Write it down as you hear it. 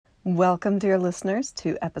Welcome, dear listeners,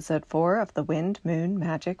 to episode 4 of the Wind, Moon,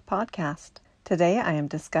 Magic podcast. Today I am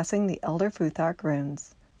discussing the Elder Futhark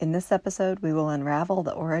runes. In this episode, we will unravel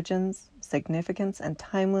the origins, significance, and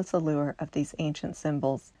timeless allure of these ancient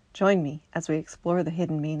symbols. Join me as we explore the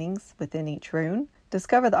hidden meanings within each rune,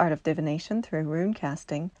 discover the art of divination through rune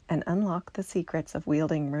casting, and unlock the secrets of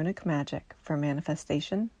wielding runic magic for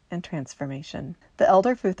manifestation and transformation. The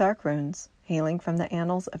Elder Futhark runes, hailing from the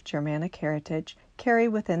annals of Germanic heritage, carry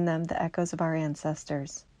within them the echoes of our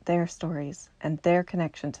ancestors, their stories, and their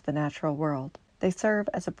connection to the natural world. They serve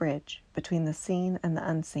as a bridge between the seen and the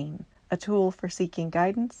unseen, a tool for seeking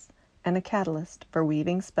guidance, and a catalyst for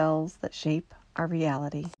weaving spells that shape our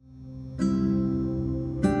reality.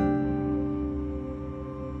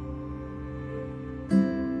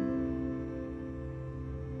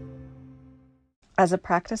 As a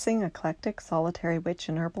practicing eclectic solitary witch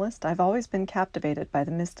and herbalist, I've always been captivated by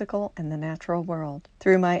the mystical and the natural world.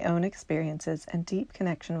 Through my own experiences and deep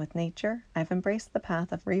connection with nature, I've embraced the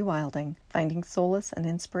path of rewilding, finding solace and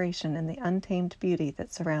inspiration in the untamed beauty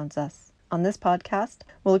that surrounds us. On this podcast,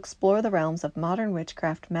 we'll explore the realms of modern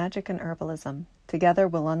witchcraft, magic, and herbalism. Together,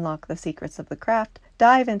 we'll unlock the secrets of the craft,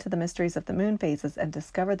 dive into the mysteries of the moon phases, and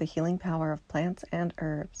discover the healing power of plants and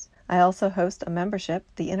herbs. I also host a membership,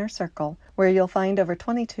 The Inner Circle, where you'll find over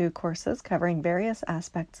 22 courses covering various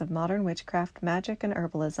aspects of modern witchcraft, magic, and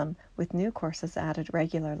herbalism, with new courses added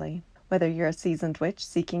regularly. Whether you're a seasoned witch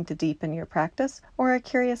seeking to deepen your practice, or a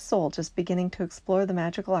curious soul just beginning to explore the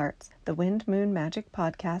magical arts, the Wind, Moon, Magic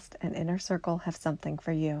podcast and Inner Circle have something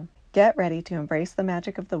for you. Get ready to embrace the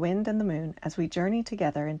magic of the wind and the moon as we journey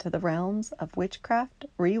together into the realms of witchcraft,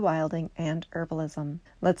 rewilding, and herbalism.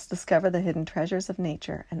 Let's discover the hidden treasures of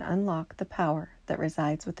nature and unlock the power that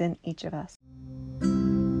resides within each of us.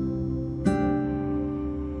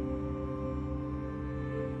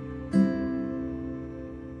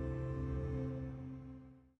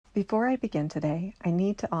 Before I begin today, I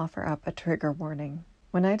need to offer up a trigger warning.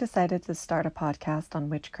 When I decided to start a podcast on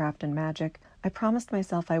witchcraft and magic, I promised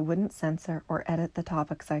myself I wouldn't censor or edit the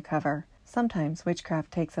topics I cover. Sometimes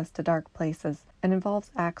witchcraft takes us to dark places and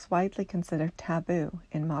involves acts widely considered taboo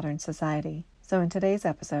in modern society. So in today's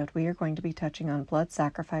episode, we are going to be touching on blood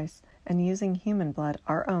sacrifice and using human blood,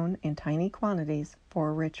 our own, in tiny quantities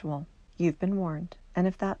for ritual. You've been warned, and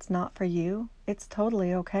if that's not for you, it's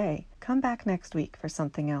totally okay. Come back next week for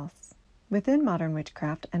something else. Within modern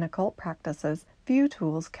witchcraft and occult practices, few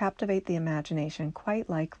tools captivate the imagination quite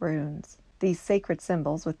like runes. These sacred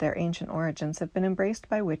symbols with their ancient origins have been embraced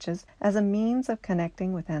by witches as a means of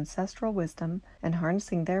connecting with ancestral wisdom and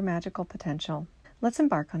harnessing their magical potential. Let's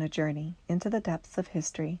embark on a journey into the depths of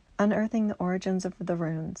history, unearthing the origins of the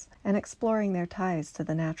runes and exploring their ties to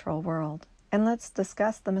the natural world. And let's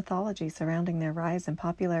discuss the mythology surrounding their rise in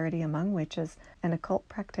popularity among witches and occult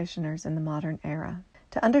practitioners in the modern era.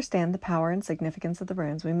 To understand the power and significance of the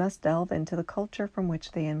runes, we must delve into the culture from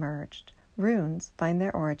which they emerged. Runes find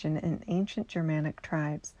their origin in ancient Germanic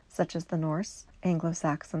tribes, such as the Norse,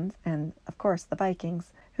 Anglo-Saxons, and, of course, the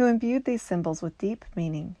Vikings, who imbued these symbols with deep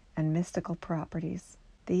meaning and mystical properties.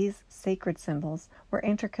 These sacred symbols were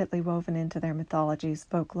intricately woven into their mythologies,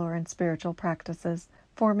 folklore, and spiritual practices,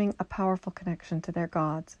 forming a powerful connection to their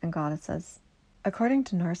gods and goddesses. According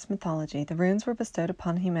to Norse mythology, the runes were bestowed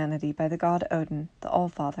upon humanity by the god Odin, the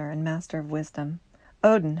All-Father and Master of Wisdom.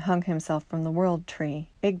 Odin hung himself from the world tree,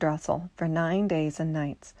 Yggdrasil, for 9 days and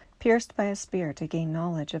nights, pierced by a spear to gain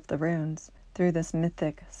knowledge of the runes. Through this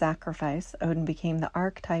mythic sacrifice, Odin became the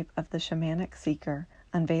archetype of the shamanic seeker,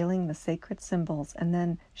 unveiling the sacred symbols and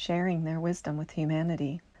then sharing their wisdom with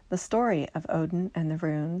humanity. The story of Odin and the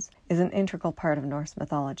runes is an integral part of Norse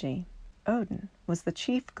mythology. Odin was the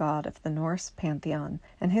chief god of the Norse pantheon,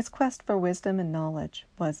 and his quest for wisdom and knowledge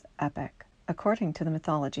was epic. According to the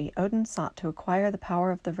mythology, Odin sought to acquire the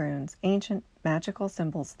power of the runes, ancient magical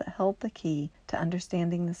symbols that held the key to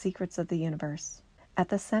understanding the secrets of the universe. At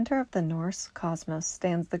the center of the Norse cosmos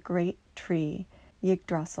stands the great tree,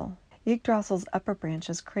 Yggdrasil. Yggdrasil's upper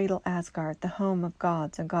branches cradle Asgard, the home of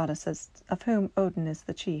gods and goddesses, of whom Odin is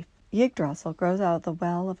the chief. Yggdrasil grows out of the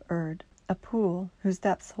well of Urd, a pool whose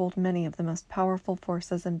depths hold many of the most powerful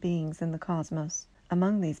forces and beings in the cosmos.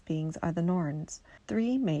 Among these beings are the Norns,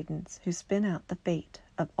 3 maidens who spin out the fate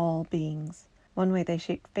of all beings. One way they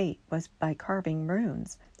shaped fate was by carving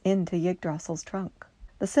runes into Yggdrasil's trunk.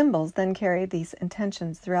 The symbols then carried these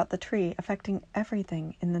intentions throughout the tree, affecting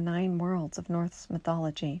everything in the 9 worlds of Norse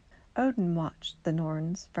mythology. Odin watched the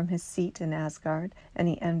Norns from his seat in Asgard, and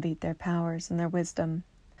he envied their powers and their wisdom.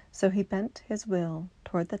 So he bent his will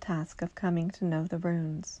toward the task of coming to know the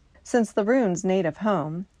runes. Since the rune's native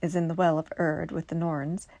home is in the Well of Erd with the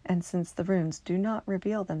Norns, and since the runes do not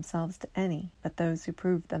reveal themselves to any but those who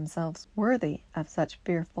prove themselves worthy of such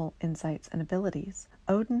fearful insights and abilities,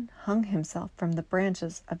 Odin hung himself from the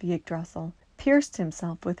branches of Yggdrasil, pierced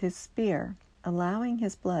himself with his spear, allowing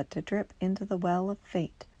his blood to drip into the Well of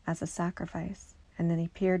Fate as a sacrifice, and then he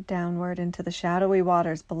peered downward into the shadowy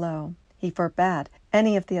waters below. He forbade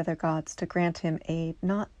any of the other gods to grant him aid,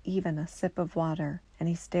 not even a sip of water, and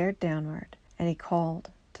he stared downward, and he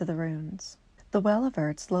called to the runes. The Well of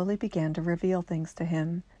Erd slowly began to reveal things to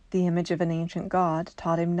him. The image of an ancient god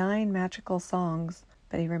taught him 9 magical songs,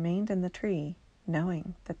 but he remained in the tree,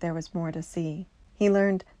 knowing that there was more to see. He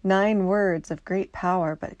learned 9 words of great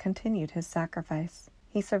power, but continued his sacrifice.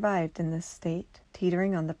 He survived in this state,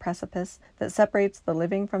 teetering on the precipice that separates the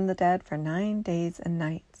living from the dead for 9 days and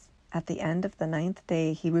nights. At the end of the 9th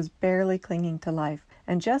day, he was barely clinging to life,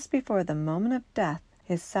 and just before the moment of death,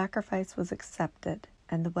 his sacrifice was accepted,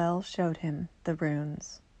 and the well showed him the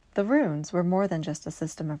runes. The runes were more than just a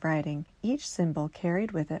system of writing. Each symbol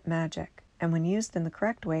carried with it magic, and when used in the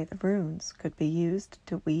correct way, the runes could be used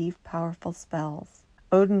to weave powerful spells.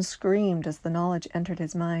 Odin screamed as the knowledge entered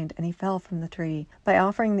his mind, and he fell from the tree. By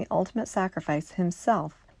offering the ultimate sacrifice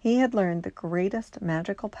himself, he had learned the greatest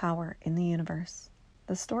magical power in the universe.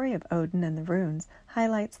 The story of Odin and the runes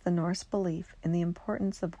highlights the Norse belief in the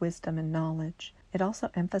importance of wisdom and knowledge. It also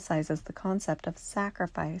emphasizes the concept of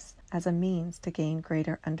sacrifice as a means to gain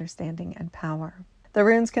greater understanding and power. The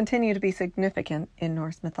runes continue to be significant in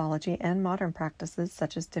Norse mythology and modern practices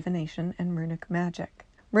such as divination and runic magic.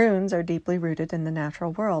 Runes are deeply rooted in the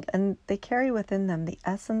natural world, and they carry within them the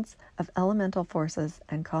essence of elemental forces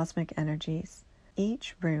and cosmic energies.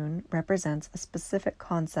 Each rune represents a specific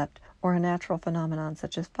concept or a natural phenomenon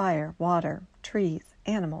such as fire, water, trees,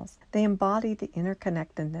 animals. They embody the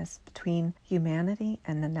interconnectedness between humanity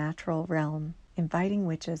and the natural realm, inviting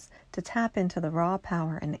witches to tap into the raw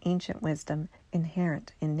power and ancient wisdom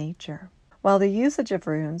inherent in nature. While the usage of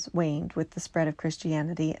runes waned with the spread of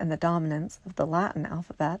Christianity and the dominance of the Latin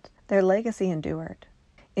alphabet, their legacy endured.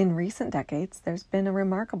 In recent decades, there's been a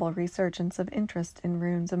remarkable resurgence of interest in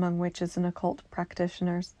runes among witches and occult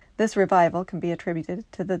practitioners. This revival can be attributed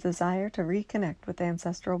to the desire to reconnect with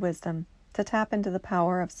ancestral wisdom, to tap into the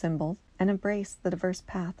power of symbols, and embrace the diverse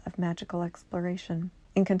path of magical exploration.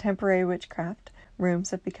 In contemporary witchcraft,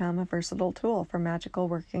 runes have become a versatile tool for magical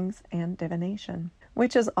workings and divination.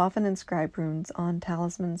 Witches often inscribe runes on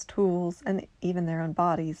talismans, tools, and even their own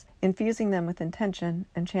bodies, infusing them with intention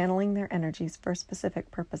and channeling their energies for specific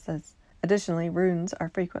purposes. Additionally, runes are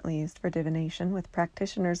frequently used for divination, with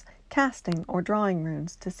practitioners casting or drawing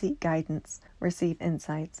runes to seek guidance, receive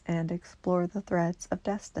insights, and explore the threads of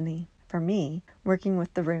destiny. For me, working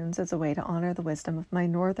with the runes is a way to honor the wisdom of my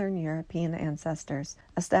Northern European ancestors,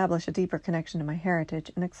 establish a deeper connection to my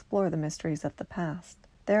heritage, and explore the mysteries of the past.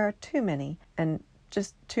 There are too many, and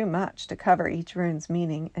just too much to cover each rune's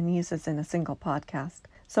meaning and uses in a single podcast.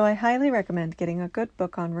 So I highly recommend getting a good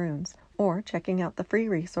book on runes or checking out the free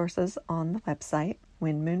resources on the website,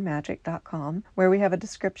 windmoonmagic.com, where we have a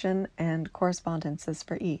description and correspondences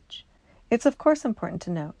for each. It's of course important to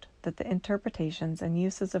note that the interpretations and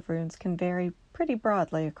uses of runes can vary pretty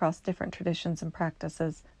broadly across different traditions and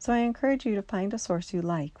practices, so I encourage you to find a source you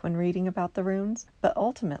like when reading about the runes, but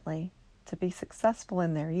ultimately, to be successful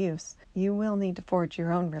in their use, you will need to forge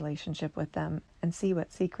your own relationship with them and see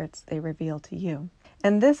what secrets they reveal to you.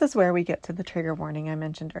 And this is where we get to the trigger warning I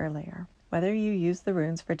mentioned earlier. Whether you use the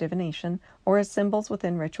runes for divination or as symbols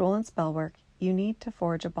within ritual and spellwork, you need to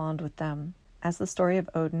forge a bond with them. As the story of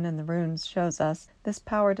Odin and the runes shows us, this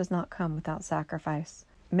power does not come without sacrifice.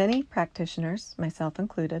 Many practitioners, myself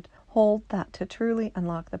included, hold that to truly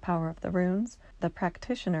unlock the power of the runes, the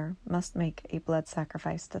practitioner must make a blood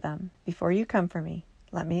sacrifice to them. Before you come for me,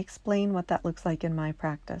 let me explain what that looks like in my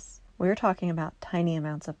practice. We're talking about tiny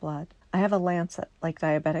amounts of blood. I have a lancet, like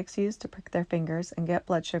diabetics use to prick their fingers and get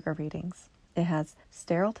blood sugar readings. It has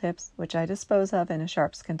sterile tips, which I dispose of in a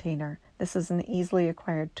sharps container. This is an easily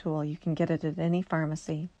acquired tool. You can get it at any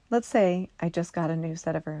pharmacy. Let's say I just got a new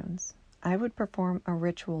set of runes. I would perform a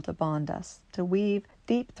ritual to bond us, to weave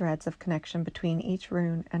deep threads of connection between each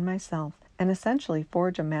rune and myself, and essentially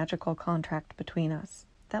forge a magical contract between us.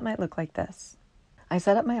 That might look like this. I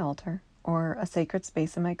set up my altar, or a sacred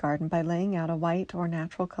space in my garden, by laying out a white or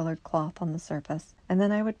natural colored cloth on the surface, and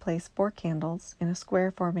then I would place 4 candles in a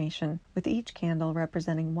square formation, with each candle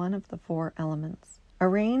representing one of the 4 elements.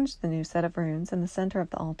 Arrange the new set of runes in the center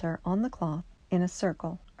of the altar on the cloth in a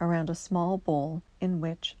circle around a small bowl in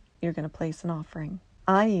which you're going to place an offering.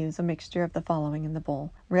 I use a mixture of the following in the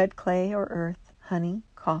bowl: red clay or earth, honey,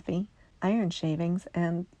 coffee, iron shavings,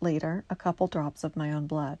 and later a couple drops of my own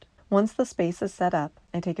blood. Once the space is set up,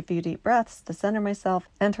 I take a few deep breaths to center myself,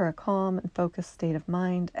 enter a calm and focused state of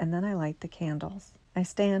mind, and then I light the candles. I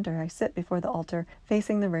stand or I sit before the altar,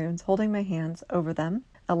 facing the runes, holding my hands over them,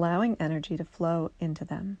 allowing energy to flow into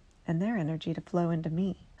them, and their energy to flow into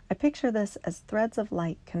me. I picture this as threads of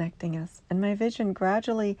light connecting us, and my vision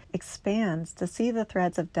gradually expands to see the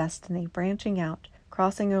threads of destiny branching out,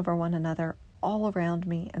 crossing over one another all around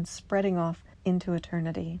me and spreading off into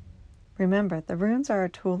eternity. Remember, the runes are a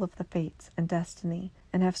tool of the fates and destiny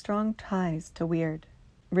and have strong ties to weird.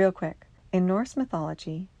 Real quick, in Norse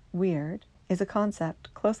mythology, weird is a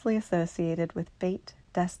concept closely associated with fate,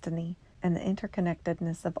 destiny, and the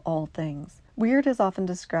interconnectedness of all things. Weird is often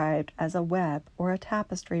described as a web or a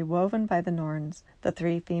tapestry woven by the Norns, the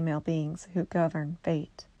three female beings who govern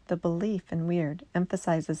fate. The belief in weird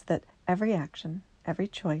emphasizes that every action, every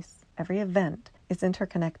choice, every event is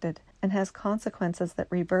interconnected and has consequences that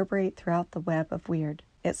reverberate throughout the web of weird.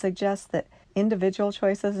 It suggests that individual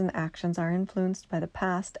choices and actions are influenced by the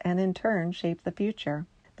past and in turn shape the future.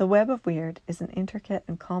 The web of weird is an intricate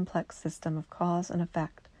and complex system of cause and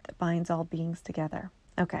effect that binds all beings together.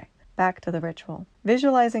 Okay, back to the ritual.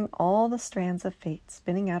 Visualizing all the strands of fate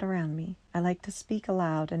spinning out around me, I like to speak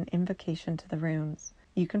aloud an invocation to the runes.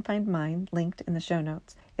 You can find mine linked in the show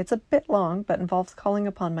notes. It's a bit long, but involves calling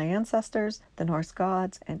upon my ancestors, the Norse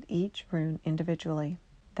gods, and each rune individually.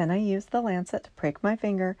 Then I use the lancet to prick my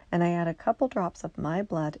finger, and I add a couple drops of my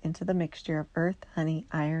blood into the mixture of earth, honey,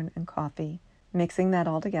 iron, and coffee. Mixing that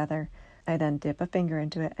all together, I then dip a finger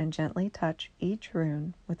into it and gently touch each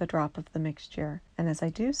rune with a drop of the mixture. And as I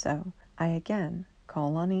do so, I again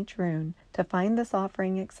call on each rune to find this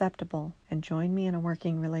offering acceptable and join me in a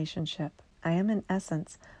working relationship. I am in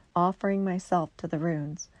essence offering myself to the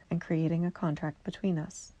runes and creating a contract between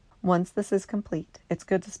us. Once this is complete, it's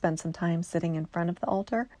good to spend some time sitting in front of the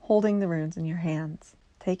altar, holding the runes in your hands.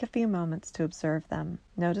 Take a few moments to observe them,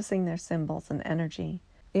 noticing their symbols and energy.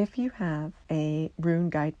 If you have a rune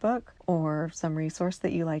guidebook or some resource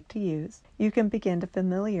that you like to use, you can begin to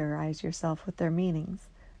familiarize yourself with their meanings.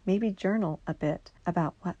 Maybe journal a bit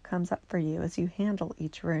about what comes up for you as you handle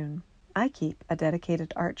each rune. I keep a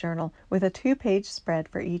dedicated art journal with a 2-page spread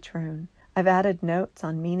for each rune. I've added notes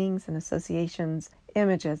on meanings and associations,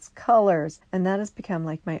 images, colors, and that has become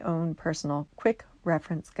like my own personal quick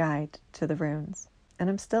reference guide to the runes. And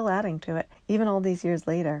I'm still adding to it, even all these years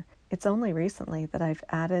later. It's only recently that I've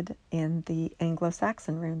added in the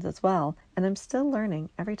Anglo-Saxon runes as well, and I'm still learning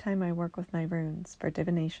every time I work with my runes for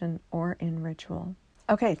divination or in ritual.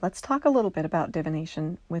 Okay, let's talk a little bit about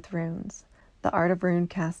divination with runes, the art of rune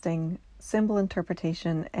casting, symbol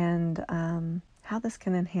interpretation, and how this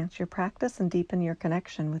can enhance your practice and deepen your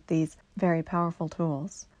connection with these very powerful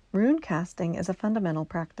tools. Rune casting is a fundamental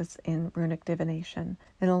practice in runic divination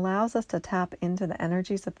and allows us to tap into the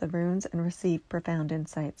energies of the runes and receive profound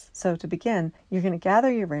insights. So to begin, you're going to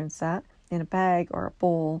gather your rune set in a bag or a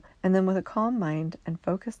bowl, and then with a calm mind and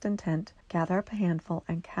focused intent, gather up a handful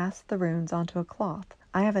and cast the runes onto a cloth.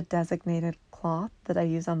 I have a designated cloth that I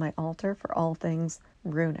use on my altar for all things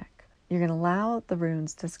runic. You're going to allow the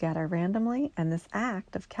runes to scatter randomly, and this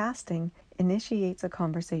act of casting initiates a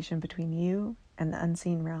conversation between you and the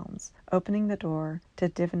unseen realms, opening the door to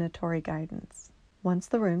divinatory guidance. Once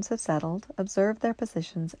the runes have settled, observe their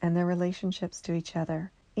positions and their relationships to each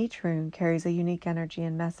other. Each rune carries a unique energy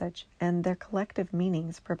and message, and their collective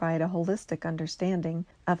meanings provide a holistic understanding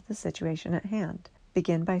of the situation at hand.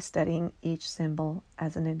 Begin by studying each symbol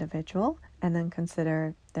as an individual, and then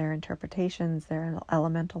consider their interpretations, their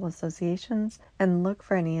elemental associations, and look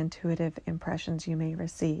for any intuitive impressions you may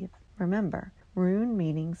receive. Remember, rune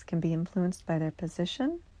meanings can be influenced by their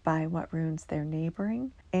position, by what runes they're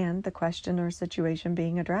neighboring, and the question or situation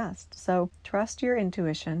being addressed. So trust your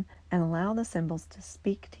intuition and allow the symbols to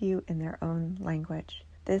speak to you in their own language.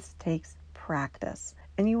 This takes practice,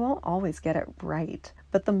 and you won't always get it right.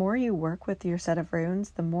 But the more you work with your set of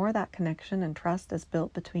runes, the more that connection and trust is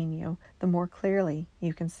built between you, the more clearly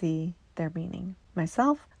you can see their meaning.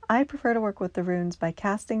 Myself, I prefer to work with the runes by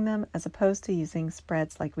casting them as opposed to using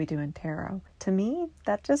spreads like we do in tarot. To me,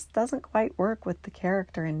 that just doesn't quite work with the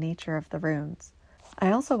character and nature of the runes.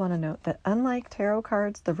 I also want to note that unlike tarot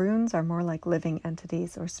cards, the runes are more like living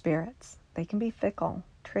entities or spirits. They can be fickle,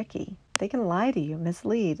 tricky. They can lie to you,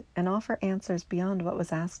 mislead, and offer answers beyond what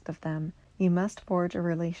was asked of them. You must forge a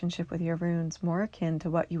relationship with your runes more akin to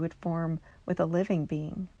what you would form with a living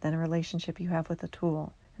being than a relationship you have with a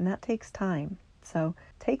tool. And that takes time. So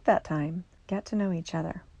take that time, get to know each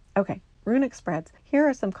other. Okay, runic spreads. Here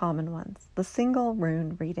are some common ones. The single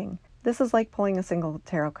rune reading. This is like pulling a single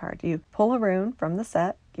tarot card. You pull a rune from the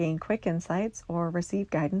set, gain quick insights, or receive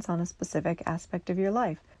guidance on a specific aspect of your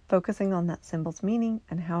life, focusing on that symbol's meaning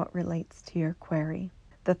and how it relates to your query.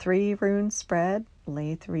 The 3-rune spread: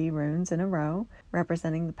 lay 3 runes in a row,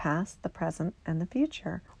 representing the past, the present, and the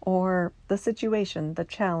future, or the situation, the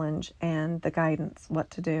challenge, and the guidance,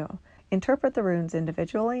 what to do. Interpret the runes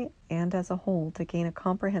individually and as a whole to gain a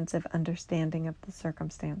comprehensive understanding of the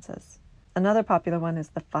circumstances. Another popular one is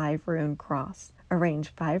the 5-rune cross. Arrange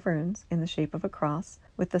 5 runes in the shape of a cross,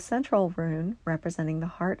 with the central rune representing the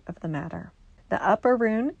heart of the matter. The upper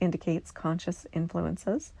rune indicates conscious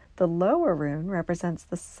influences, the lower rune represents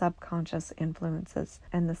the subconscious influences,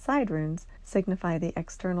 and the side runes signify the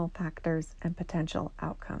external factors and potential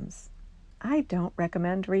outcomes. I don't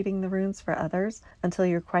recommend reading the runes for others until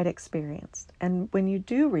you're quite experienced, and when you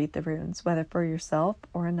do read the runes, whether for yourself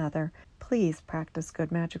or another, please practice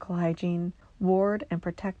good magical hygiene, ward and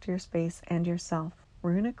protect your space and yourself.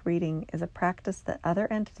 Runic reading is a practice that other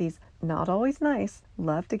entities, not always nice,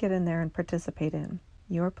 love to get in there and participate in.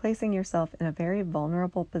 You are placing yourself in a very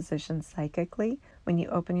vulnerable position psychically when you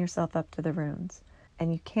open yourself up to the runes.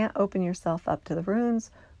 And you can't open yourself up to the runes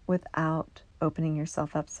without opening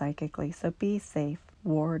yourself up psychically. So be safe.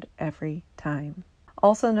 Ward every time.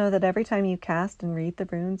 Also know that every time you cast and read the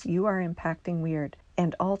runes, you are impacting weird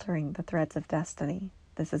and altering the threads of destiny.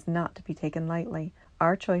 This is not to be taken lightly.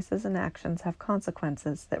 Our choices and actions have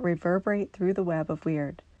consequences that reverberate through the web of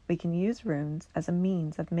weird. We can use runes as a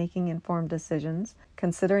means of making informed decisions,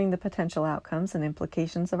 considering the potential outcomes and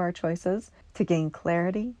implications of our choices, to gain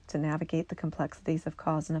clarity, to navigate the complexities of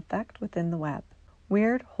cause and effect within the web.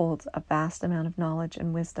 Weird holds a vast amount of knowledge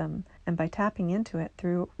and wisdom, and by tapping into it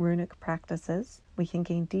through runic practices, we can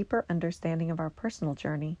gain deeper understanding of our personal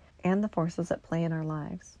journey and the forces at play in our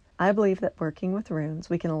lives. I believe that working with runes,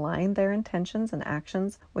 we can align their intentions and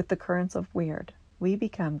actions with the currents of weird. We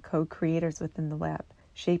become co-creators within the web,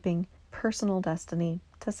 shaping personal destiny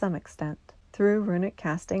to some extent. Through runic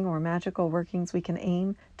casting or magical workings, we can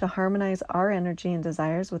aim to harmonize our energy and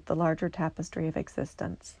desires with the larger tapestry of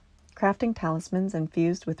existence. Crafting talismans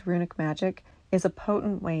infused with runic magic is a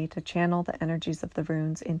potent way to channel the energies of the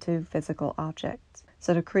runes into physical objects.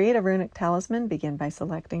 So to create a runic talisman, begin by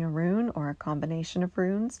selecting a rune or a combination of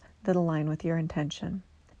runes that align with your intention.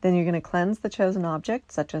 Then you're going to cleanse the chosen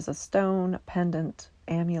object, such as a stone, a pendant,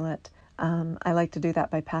 amulet. I like to do that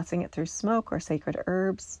by passing it through smoke or sacred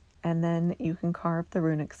herbs, and then you can carve the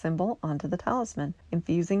runic symbol onto the talisman,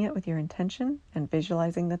 infusing it with your intention and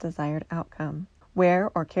visualizing the desired outcome.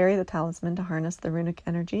 Wear or carry the talisman to harness the runic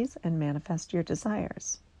energies and manifest your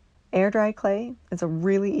desires. Air dry clay is a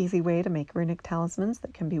really easy way to make runic talismans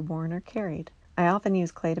that can be worn or carried. I often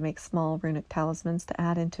use clay to make small runic talismans to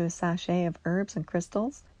add into a sachet of herbs and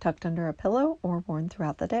crystals, tucked under a pillow or worn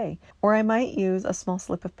throughout the day. Or I might use a small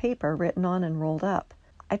slip of paper written on and rolled up.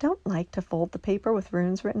 I don't like to fold the paper with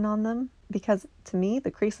runes written on them because, to me, the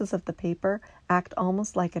creases of the paper act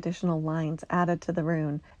almost like additional lines added to the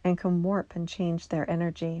rune and can warp and change their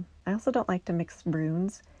energy. I also don't like to mix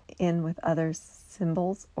runes in with other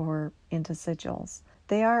symbols or into sigils.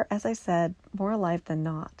 They are, as I said, more alive than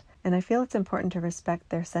not, and I feel it's important to respect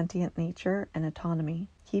their sentient nature and autonomy,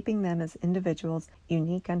 keeping them as individuals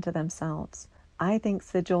unique unto themselves. I think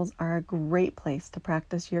sigils are a great place to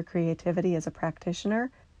practice your creativity as a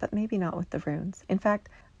practitioner, but maybe not with the runes. In fact,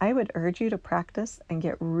 I would urge you to practice and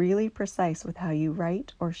get really precise with how you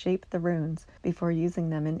write or shape the runes before using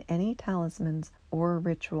them in any talismans or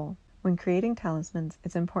ritual. When creating talismans,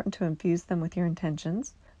 it's important to infuse them with your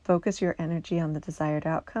intentions, focus your energy on the desired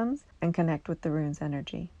outcomes, and connect with the rune's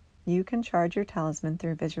energy. You can charge your talisman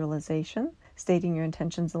through visualization, stating your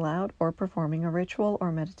intentions aloud, or performing a ritual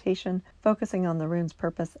or meditation, focusing on the rune's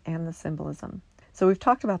purpose and the symbolism. So we've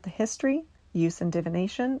talked about the history, use in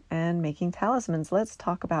divination, and making talismans. Let's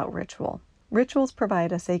talk about ritual. Rituals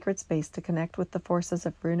provide a sacred space to connect with the forces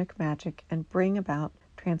of runic magic and bring about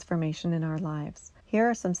transformation in our lives. Here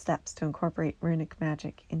are some steps to incorporate runic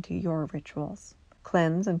magic into your rituals.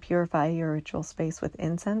 Cleanse and purify your ritual space with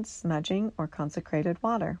incense, smudging, or consecrated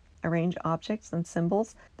water. Arrange objects and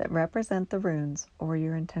symbols that represent the runes or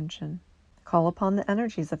your intention. Call upon the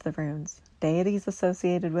energies of the runes, deities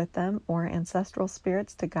associated with them, or ancestral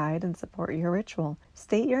spirits to guide and support your ritual.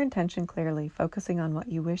 State your intention clearly, focusing on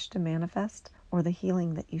what you wish to manifest or the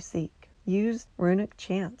healing that you seek. Use runic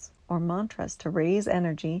chants or mantras to raise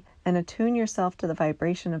energy and attune yourself to the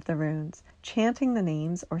vibration of the runes. Chanting the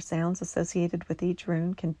names or sounds associated with each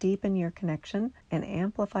rune can deepen your connection and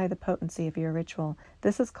amplify the potency of your ritual.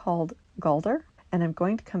 This is called Galdr, and I'm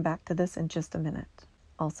going to come back to this in just a minute.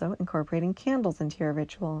 Also, incorporating candles into your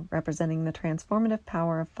ritual, representing the transformative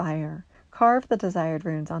power of fire. Carve the desired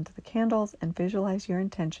runes onto the candles and visualize your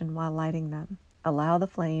intention while lighting them. Allow the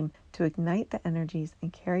flame to ignite the energies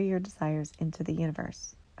and carry your desires into the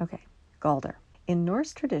universe. Okay, Galdr. In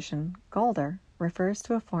Norse tradition, Galdr refers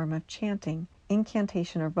to a form of chanting,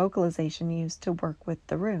 incantation, or vocalization used to work with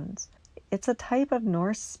the runes. It's a type of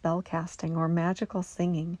Norse spellcasting or magical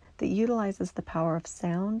singing that utilizes the power of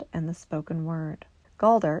sound and the spoken word.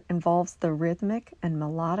 Galdr involves the rhythmic and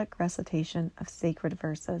melodic recitation of sacred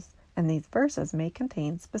verses, and these verses may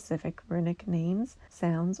contain specific runic names,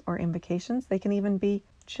 sounds, or invocations. They can even be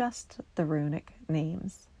just the runic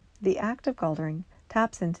names. The act of Galdring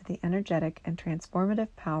taps into the energetic and transformative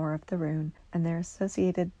power of the rune and their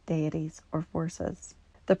associated deities or forces.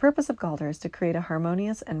 The purpose of Galdr is to create a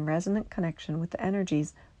harmonious and resonant connection with the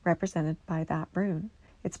energies represented by that rune.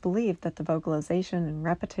 It's believed that the vocalization and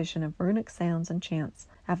repetition of runic sounds and chants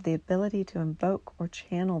have the ability to invoke or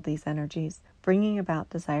channel these energies, bringing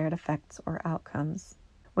about desired effects or outcomes.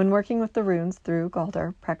 When working with the runes through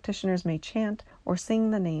Galdr, practitioners may chant or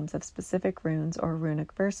sing the names of specific runes or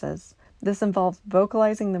runic verses. This involves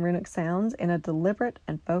vocalizing the runic sounds in a deliberate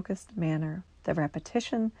and focused manner. The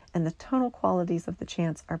repetition and the tonal qualities of the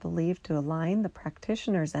chants are believed to align the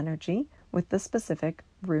practitioner's energy with the specific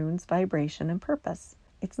rune's vibration and purpose.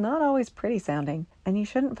 It's not always pretty sounding, and you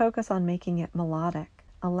shouldn't focus on making it melodic.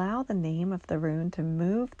 Allow the name of the rune to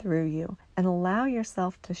move through you and allow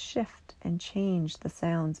yourself to shift and change the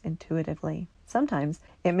sounds intuitively. Sometimes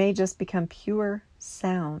it may just become pure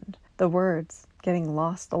sound, the words getting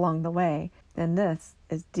lost along the way, and this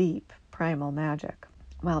is deep primal magic.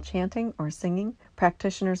 While chanting or singing,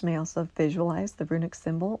 practitioners may also visualize the runic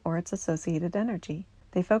symbol or its associated energy.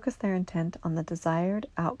 They focus their intent on the desired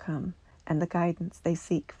outcome and the guidance they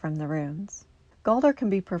seek from the runes. Galdr can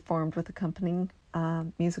be performed with accompanying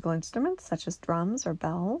musical instruments such as drums or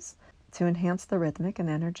bells to enhance the rhythmic and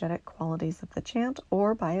energetic qualities of the chant,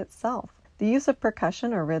 or by itself. The use of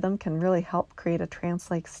percussion or rhythm can really help create a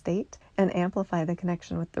trance-like state and amplify the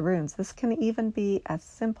connection with the runes. This can even be as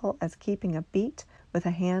simple as keeping a beat with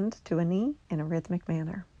a hand to a knee in a rhythmic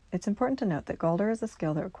manner. It's important to note that Galdr is a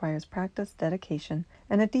skill that requires practice, dedication,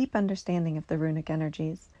 and a deep understanding of the runic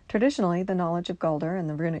energies. Traditionally, the knowledge of Galdr and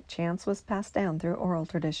the runic chants was passed down through oral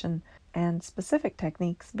tradition, and specific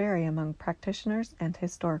techniques vary among practitioners and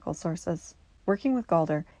historical sources. Working with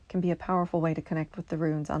Galdr can be a powerful way to connect with the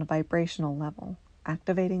runes on a vibrational level,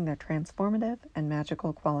 activating their transformative and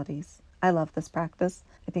magical qualities. I love this practice.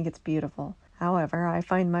 I think it's beautiful. However, I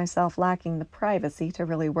find myself lacking the privacy to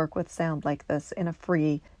really work with sound like this in a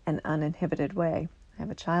free and uninhibited way. I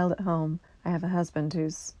have a child at home. I have a husband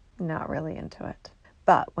who's not really into it.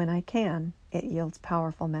 But when I can, it yields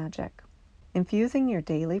powerful magic. Infusing your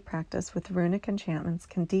daily practice with runic enchantments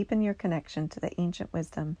can deepen your connection to the ancient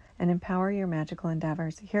wisdom and empower your magical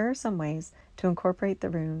endeavors. Here are some ways to incorporate the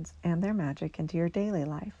runes and their magic into your daily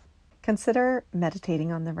life. Consider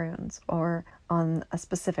meditating on the runes or on a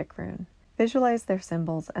specific rune. Visualize their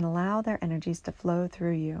symbols and allow their energies to flow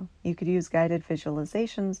through you. You could use guided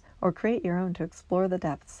visualizations or create your own to explore the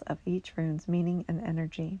depths of each rune's meaning and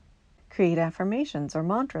energy. Create affirmations or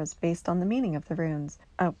mantras based on the meaning of the runes.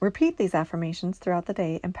 Repeat these affirmations throughout the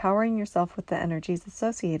day, empowering yourself with the energies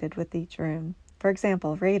associated with each rune. For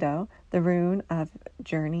example, Rado, the rune of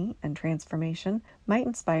journey and transformation, might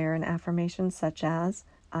inspire an affirmation such as,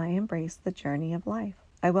 I embrace the journey of life.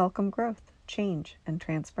 I welcome growth, change, and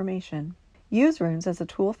transformation. Use runes as a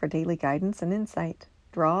tool for daily guidance and insight.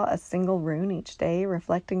 Draw a single rune each day,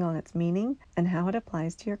 reflecting on its meaning and how it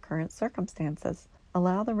applies to your current circumstances.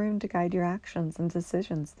 Allow the rune to guide your actions and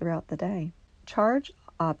decisions throughout the day. Charge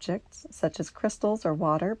objects, such as crystals or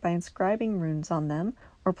water, by inscribing runes on them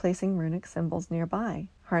or placing runic symbols nearby.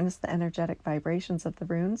 Harness the energetic vibrations of the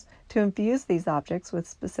runes to infuse these objects with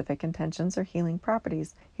specific intentions or healing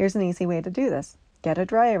properties. Here's an easy way to do this. Get a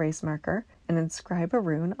dry erase marker and inscribe a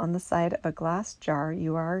rune on the side of a glass jar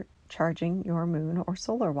you are charging your moon or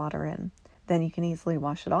solar water in. Then you can easily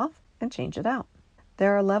wash it off and change it out.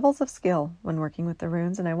 There are levels of skill when working with the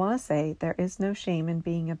runes, and I want to say there is no shame in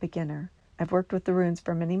being a beginner. I've worked with the runes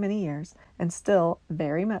for many, many years and still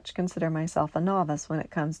very much consider myself a novice when it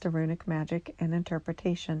comes to runic magic and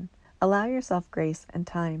interpretation. Allow yourself grace and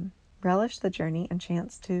time. Relish the journey and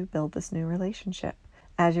chance to build this new relationship.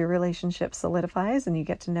 As your relationship solidifies and you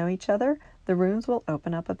get to know each other, the runes will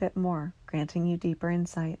open up a bit more, granting you deeper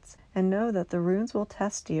insights. And know that the runes will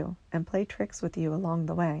test you and play tricks with you along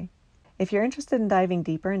the way. If you're interested in diving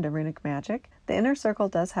deeper into runic magic, the Inner Circle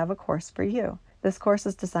does have a course for you. This course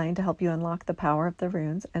is designed to help you unlock the power of the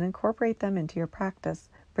runes and incorporate them into your practice,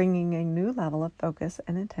 bringing a new level of focus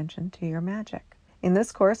and intention to your magic. In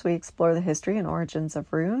this course, we explore the history and origins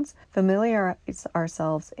of runes, familiarize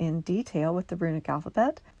ourselves in detail with the runic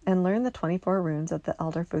alphabet, and learn the 24 runes of the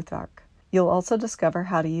Elder Futhark. You'll also discover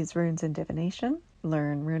how to use runes in divination,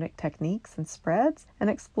 learn runic techniques and spreads, and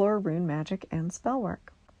explore rune magic and spell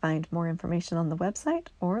work. Find more information on the website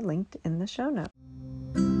or linked in the show notes.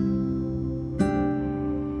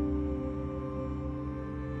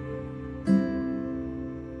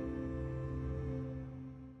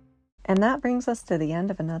 And that brings us to the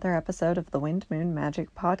end of another episode of the Wind Moon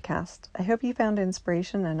Magic podcast. I hope you found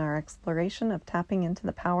inspiration in our exploration of tapping into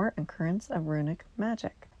the power and currents of runic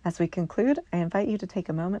magic. As we conclude, I invite you to take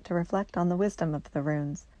a moment to reflect on the wisdom of the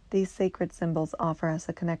runes. These sacred symbols offer us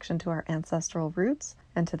a connection to our ancestral roots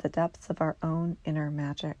and to the depths of our own inner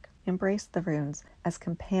magic. Embrace the runes as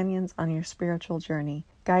companions on your spiritual journey,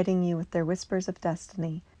 guiding you with their whispers of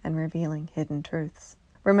destiny and revealing hidden truths.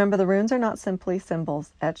 Remember, the runes are not simply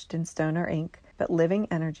symbols etched in stone or ink, but living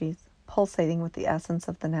energies pulsating with the essence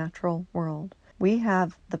of the natural world. We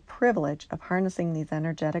have the privilege of harnessing these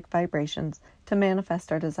energetic vibrations to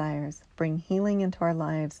manifest our desires, bring healing into our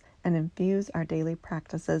lives, and infuse our daily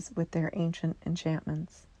practices with their ancient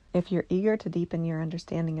enchantments. If you're eager to deepen your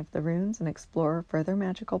understanding of the runes and explore further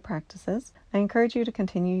magical practices, I encourage you to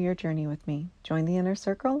continue your journey with me. Join the Inner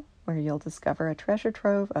Circle, where you'll discover a treasure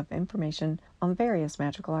trove of information on various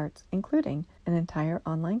magical arts, including an entire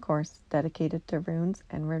online course dedicated to runes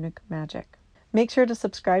and runic magic. Make sure to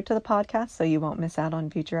subscribe to the podcast so you won't miss out on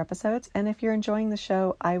future episodes, and if you're enjoying the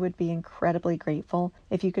show, I would be incredibly grateful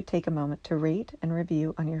if you could take a moment to rate and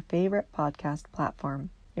review on your favorite podcast platform.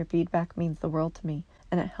 Your feedback means the world to me,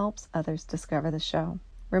 and it helps others discover the show.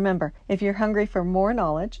 Remember, if you're hungry for more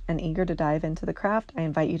knowledge and eager to dive into the craft, I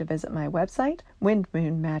invite you to visit my website,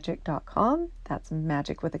 windmoonmagic.com. That's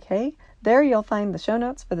magic with a K. There you'll find the show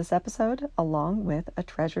notes for this episode, along with a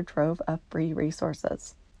treasure trove of free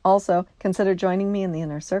resources. Also, consider joining me in the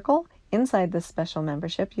Inner Circle. Inside this special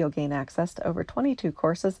membership, you'll gain access to over 22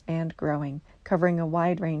 courses and growing, covering a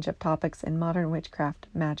wide range of topics in modern witchcraft,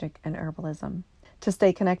 magic, and herbalism. To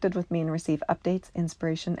stay connected with me and receive updates,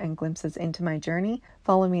 inspiration, and glimpses into my journey,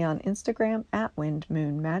 follow me on Instagram at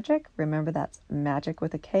windmoonmagic. Remember, that's magic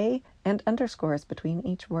with a K and underscores between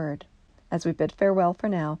each word. As we bid farewell for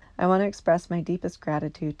now, I want to express my deepest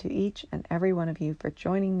gratitude to each and every one of you for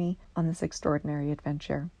joining me on this extraordinary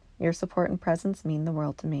adventure. Your support and presence mean the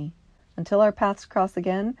world to me. Until our paths cross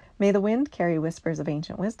again, may the wind carry whispers of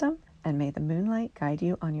ancient wisdom, and may the moonlight guide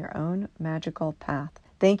you on your own magical path.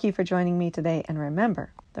 Thank you for joining me today, and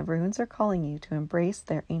remember, the runes are calling you to embrace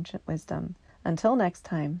their ancient wisdom. Until next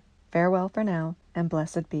time, farewell for now, and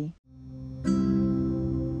blessed be.